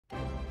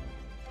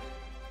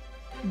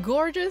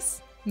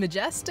Gorgeous,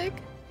 majestic,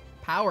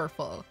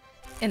 powerful,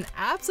 and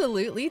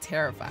absolutely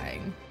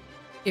terrifying.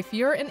 If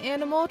you're an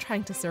animal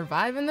trying to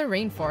survive in the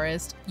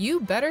rainforest, you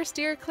better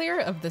steer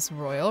clear of this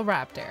royal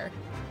raptor.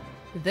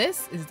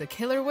 This is the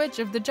killer witch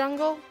of the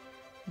jungle,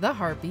 the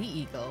Harpy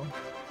eagle.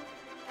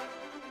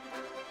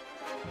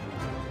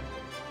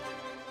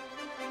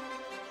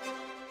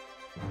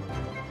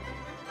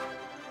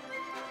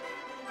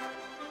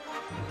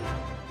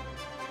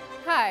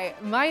 Hi,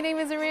 my name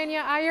is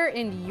Aranya Iyer,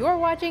 and you're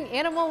watching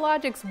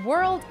Animalogic's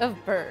World of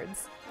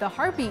Birds. The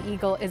Harpy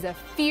eagle is a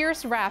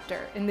fierce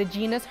raptor in the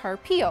genus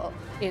Harpyle.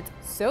 It's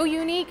so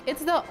unique,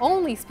 it's the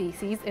only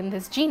species in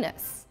this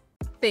genus.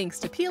 Thanks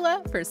to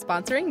Pila for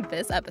sponsoring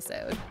this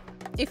episode.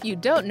 If you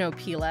don't know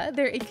Pila,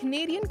 they're a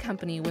Canadian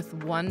company with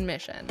one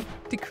mission: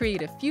 to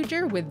create a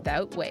future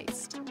without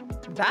waste.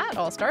 That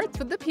all starts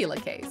with the Pila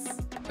case.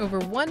 Over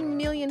 1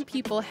 million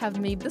people have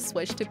made the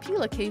switch to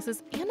Pila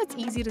cases, and it's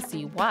easy to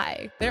see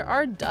why. There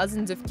are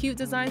dozens of cute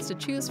designs to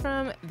choose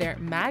from, they're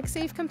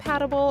MagSafe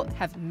compatible,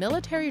 have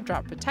military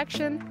drop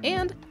protection,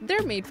 and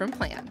they're made from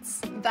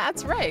plants.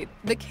 That's right,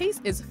 the case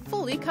is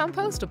fully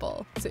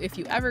compostable. So if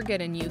you ever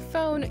get a new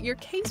phone, your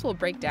case will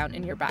break down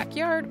in your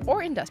backyard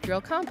or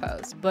industrial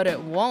compost, but it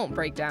won't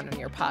break down in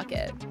your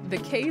pocket. The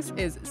case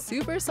is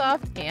super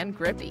soft and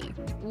grippy.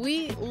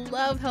 We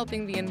love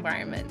helping the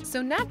environment,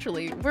 so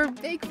naturally, we're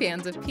big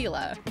fans of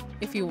Pila.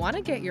 If you want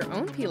to get your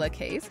own Pila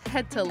case,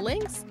 head to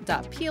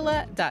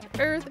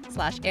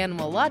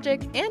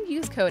links.pila.earth/animalogic and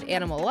use code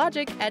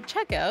Animalogic at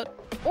checkout,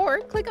 or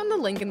click on the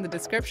link in the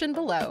description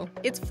below.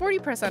 It's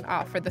 40%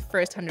 off for the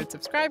first 100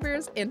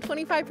 subscribers and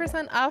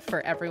 25% off for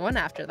everyone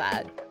after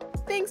that.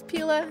 Thanks,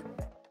 Pila!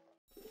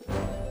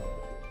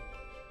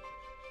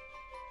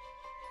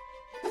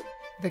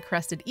 The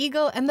crested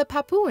eagle and the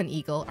Papuan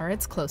eagle are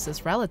its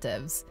closest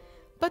relatives,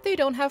 but they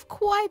don't have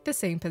quite the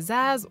same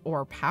pizzazz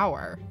or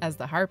power as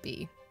the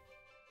harpy.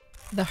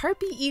 The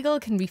harpy eagle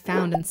can be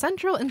found in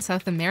Central and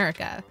South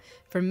America,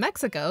 from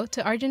Mexico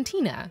to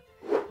Argentina,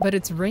 but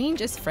its range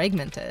is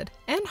fragmented,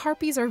 and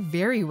harpies are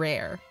very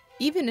rare,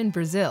 even in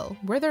Brazil,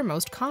 where they're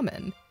most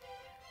common.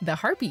 The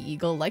harpy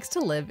eagle likes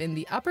to live in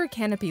the upper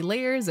canopy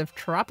layers of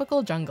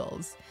tropical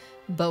jungles,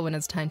 but when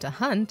it's time to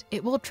hunt,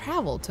 it will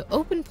travel to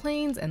open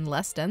plains and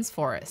less dense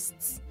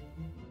forests.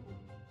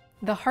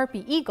 The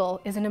harpy eagle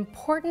is an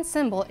important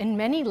symbol in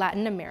many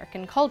Latin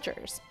American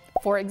cultures.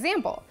 For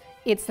example,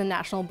 it's the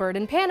national bird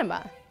in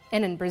Panama,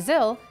 and in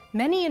Brazil,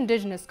 many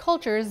indigenous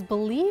cultures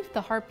believe the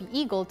harpy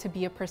eagle to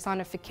be a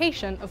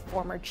personification of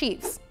former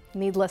chiefs.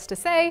 Needless to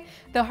say,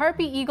 the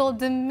harpy eagle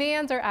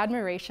demands our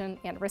admiration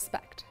and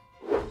respect.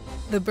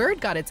 The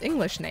bird got its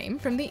English name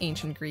from the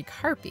ancient Greek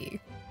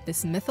harpy.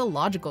 This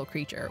mythological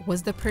creature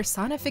was the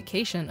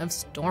personification of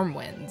storm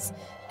winds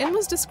and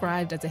was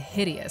described as a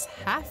hideous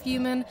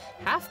half-human,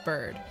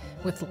 half-bird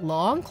with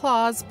long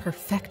claws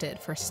perfected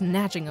for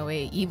snatching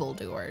away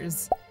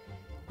evildoers.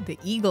 The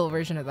eagle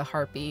version of the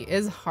harpy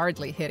is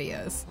hardly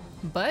hideous,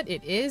 but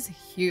it is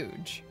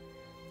huge.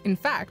 In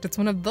fact, it's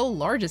one of the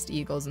largest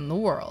eagles in the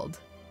world.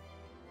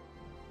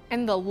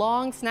 And the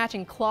long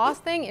snatching claws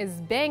thing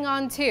is bang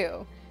on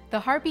too. The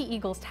harpy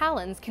eagle's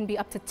talons can be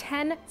up to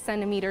 10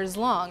 centimeters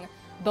long,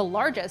 the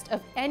largest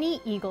of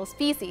any eagle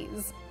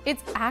species.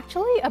 It's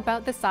actually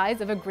about the size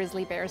of a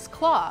grizzly bear's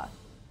claw.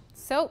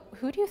 So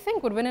who do you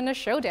think would win in a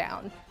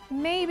showdown?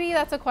 Maybe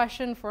that's a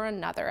question for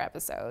another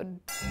episode.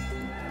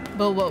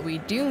 But what we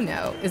do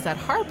know is that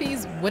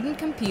harpies wouldn't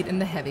compete in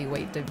the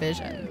heavyweight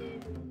division.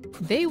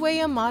 They weigh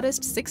a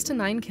modest 6 to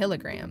 9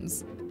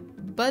 kilograms.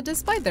 But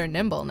despite their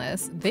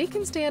nimbleness, they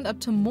can stand up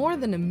to more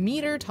than a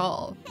meter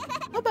tall,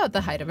 about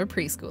the height of a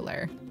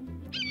preschooler.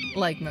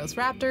 Like most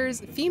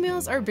raptors,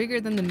 females are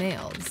bigger than the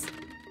males.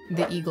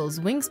 The eagle's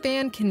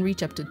wingspan can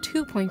reach up to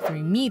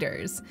 2.3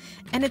 meters,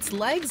 and its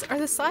legs are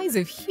the size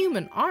of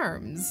human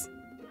arms.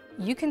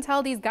 You can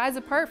tell these guys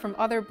apart from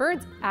other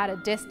birds at a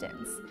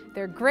distance.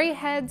 Their gray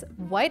heads,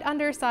 white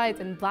undersides,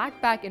 and black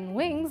back and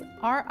wings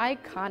are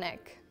iconic.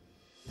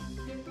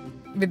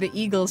 But the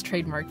eagle's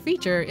trademark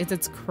feature is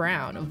its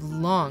crown of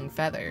long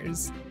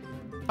feathers.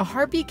 A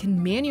harpy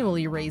can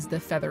manually raise the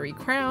feathery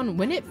crown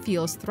when it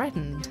feels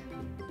threatened.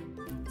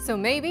 So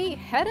maybe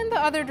head in the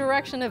other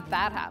direction if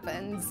that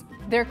happens.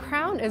 Their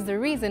crown is the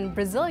reason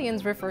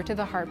Brazilians refer to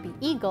the harpy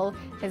eagle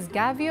as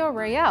Gavião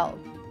Real,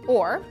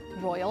 or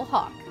royal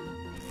hawk.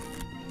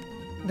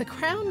 The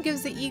crown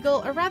gives the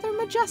eagle a rather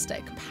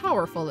majestic,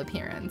 powerful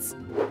appearance,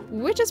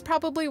 which is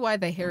probably why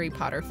the Harry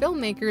Potter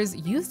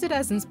filmmakers used it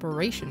as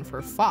inspiration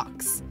for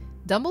Fawkes,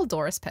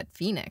 Dumbledore's pet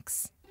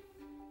phoenix.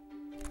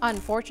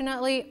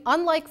 Unfortunately,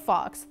 unlike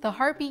Fawkes, the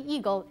harpy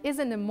eagle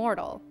isn't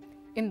immortal.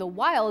 In the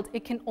wild,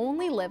 it can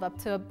only live up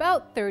to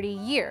about 30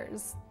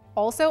 years.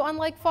 Also,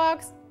 unlike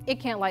Fawkes, it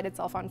can't light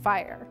itself on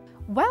fire.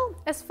 Well,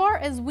 as far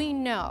as we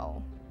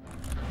know.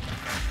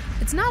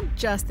 It's not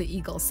just the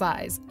eagle's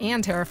size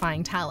and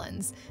terrifying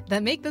talons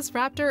that make this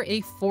raptor a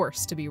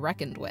force to be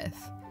reckoned with.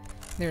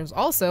 There's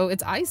also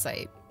its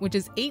eyesight, which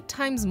is 8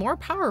 times more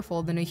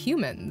powerful than a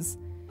human's.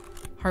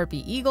 Harpy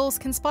eagles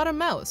can spot a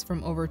mouse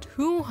from over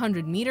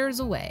 200 meters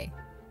away.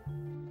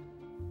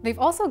 They've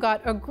also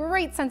got a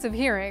great sense of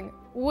hearing,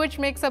 which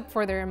makes up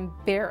for their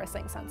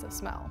embarrassing sense of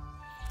smell.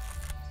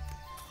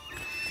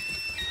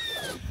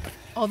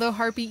 Although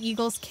harpy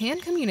eagles can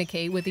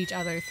communicate with each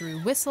other through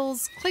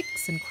whistles,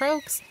 clicks, and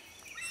croaks,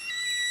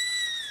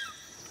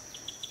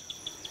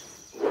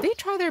 they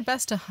try their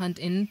best to hunt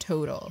in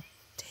total,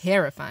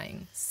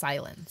 terrifying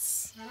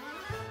silence.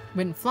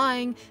 When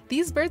flying,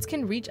 these birds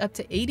can reach up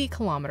to 80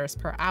 kilometers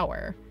per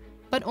hour,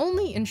 but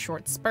only in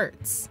short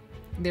spurts.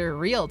 Their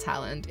real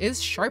talent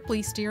is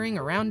sharply steering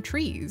around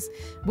trees,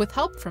 with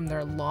help from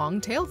their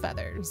long tail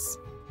feathers.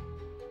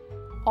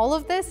 All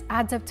of this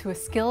adds up to a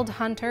skilled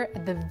hunter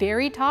at the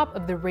very top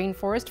of the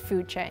rainforest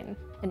food chain,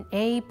 an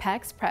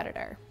apex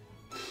predator.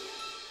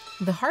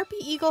 The harpy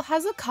eagle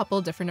has a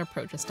couple different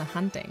approaches to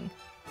hunting.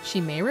 She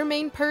may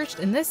remain perched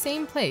in the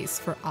same place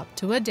for up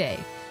to a day,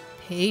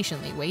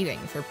 patiently waiting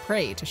for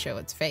prey to show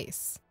its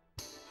face.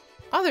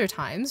 Other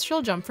times,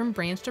 she'll jump from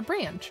branch to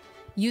branch,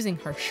 using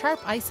her sharp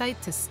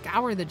eyesight to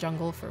scour the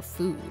jungle for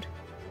food.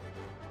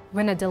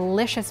 When a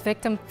delicious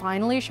victim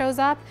finally shows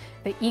up,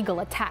 the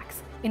eagle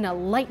attacks in a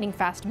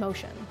lightning-fast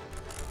motion.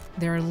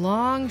 Their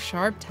long,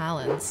 sharp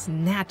talons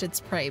snatch its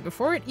prey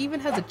before it even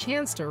has a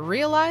chance to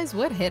realize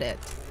what hit it.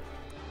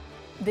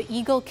 The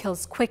eagle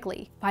kills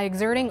quickly by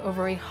exerting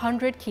over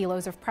 100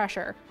 kilos of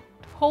pressure,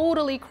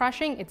 totally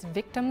crushing its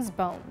victim's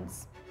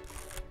bones.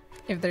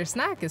 If their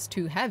snack is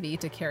too heavy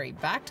to carry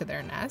back to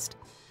their nest,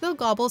 they'll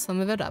gobble some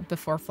of it up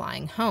before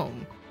flying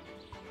home.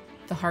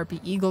 The harpy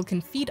eagle can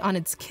feed on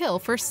its kill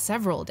for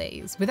several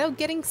days without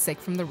getting sick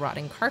from the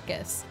rotting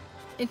carcass.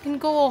 It can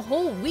go a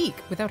whole week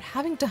without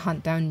having to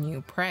hunt down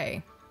new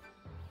prey.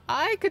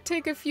 I could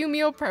take a few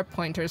meal prep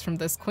pointers from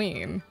this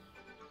queen.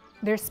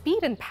 Their speed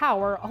and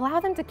power allow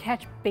them to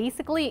catch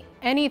basically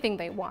anything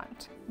they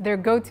want. Their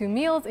go-to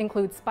meals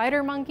include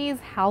spider monkeys,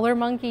 howler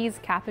monkeys,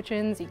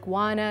 capuchins,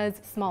 iguanas,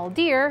 small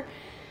deer,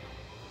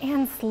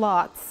 and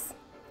sloths.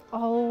 A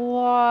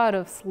lot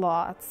of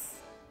sloths.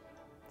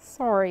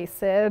 Sorry,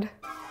 Sid.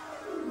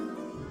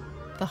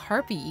 The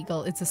harpy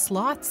eagle is a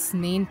sloth's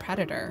main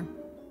predator.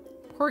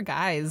 Poor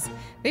guys,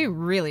 they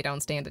really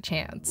don't stand a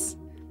chance.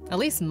 At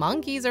least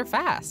monkeys are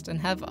fast and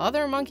have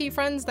other monkey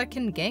friends that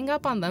can gang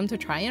up on them to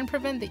try and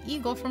prevent the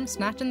eagle from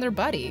snatching their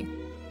buddy.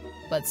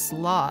 But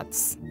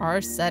sloths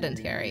are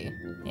sedentary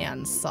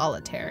and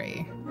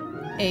solitary.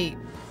 A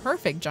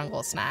perfect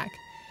jungle snack,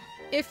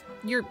 if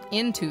you're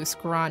into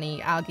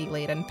scrawny,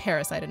 algae-laden,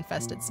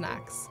 parasite-infested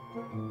snacks.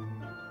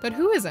 But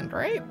who isn't,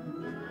 right?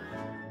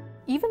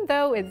 Even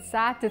though it's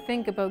sad to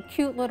think about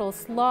cute little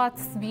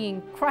sloths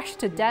being crushed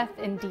to death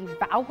and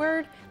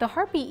devoured, the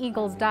harpy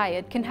eagle's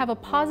diet can have a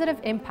positive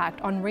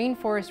impact on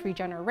rainforest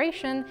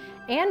regeneration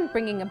and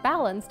bringing a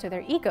balance to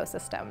their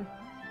ecosystem.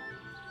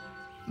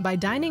 By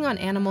dining on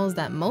animals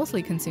that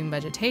mostly consume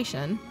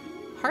vegetation,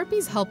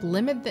 harpies help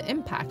limit the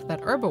impact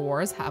that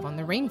herbivores have on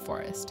the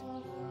rainforest.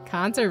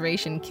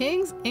 Conservation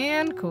kings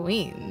and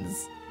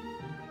queens.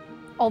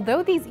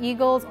 Although these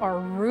eagles are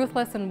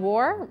ruthless in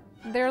war,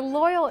 they're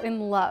loyal in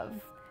love.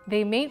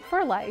 They mate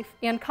for life,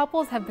 and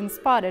couples have been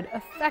spotted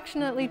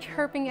affectionately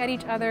chirping at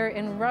each other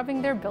and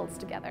rubbing their bills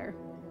together.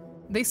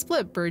 They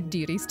split bird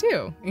duties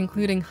too,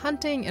 including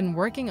hunting and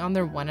working on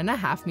their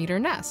 1.5-meter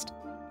nest,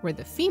 where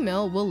the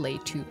female will lay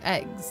 2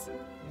 eggs.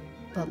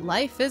 But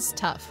life is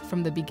tough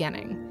from the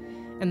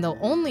beginning, and they'll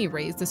only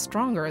raise the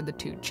stronger of the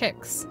 2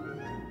 chicks.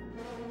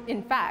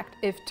 In fact,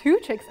 if 2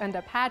 chicks end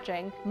up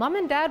hatching, mom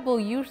and dad will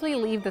usually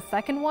leave the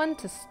second one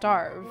to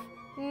starve.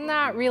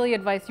 Not really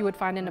advice you would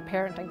find in a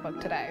parenting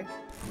book today.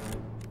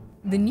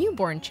 The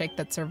newborn chick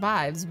that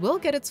survives will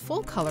get its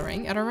full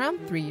coloring at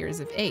around 3 years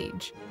of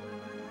age.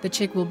 The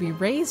chick will be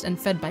raised and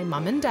fed by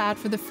mom and dad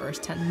for the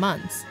first 10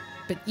 months,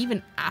 but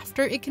even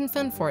after it can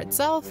fend for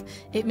itself,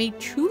 it may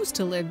choose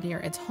to live near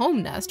its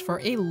home nest for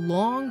a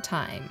long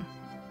time.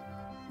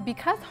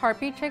 Because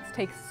harpy chicks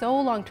take so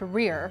long to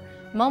rear,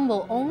 mom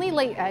will only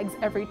lay eggs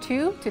every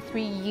 2 to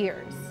 3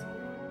 years.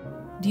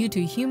 Due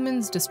to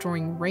humans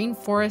destroying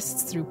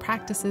rainforests through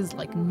practices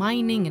like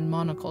mining and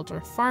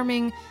monoculture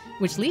farming,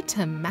 which lead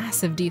to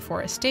massive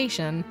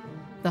deforestation,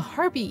 the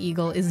harpy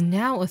eagle is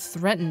now a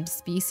threatened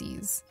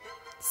species.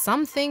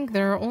 Some think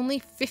there are only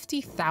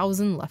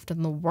 50,000 left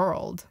in the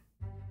world.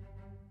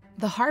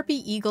 The harpy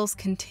eagle's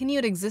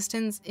continued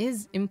existence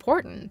is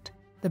important.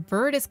 The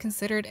bird is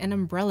considered an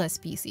umbrella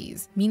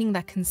species, meaning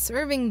that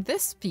conserving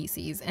this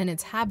species and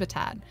its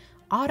habitat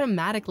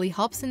automatically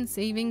helps in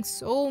saving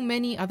so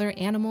many other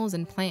animals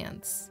and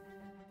plants.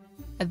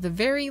 At the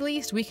very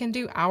least, we can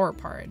do our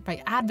part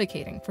by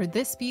advocating for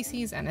this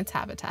species and its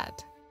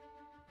habitat.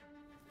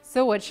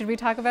 So what should we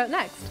talk about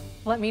next?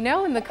 Let me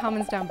know in the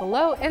comments down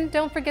below, and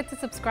don't forget to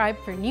subscribe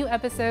for new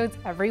episodes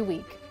every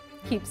week.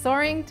 Keep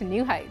soaring to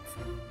new heights.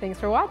 Thanks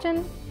for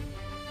watching!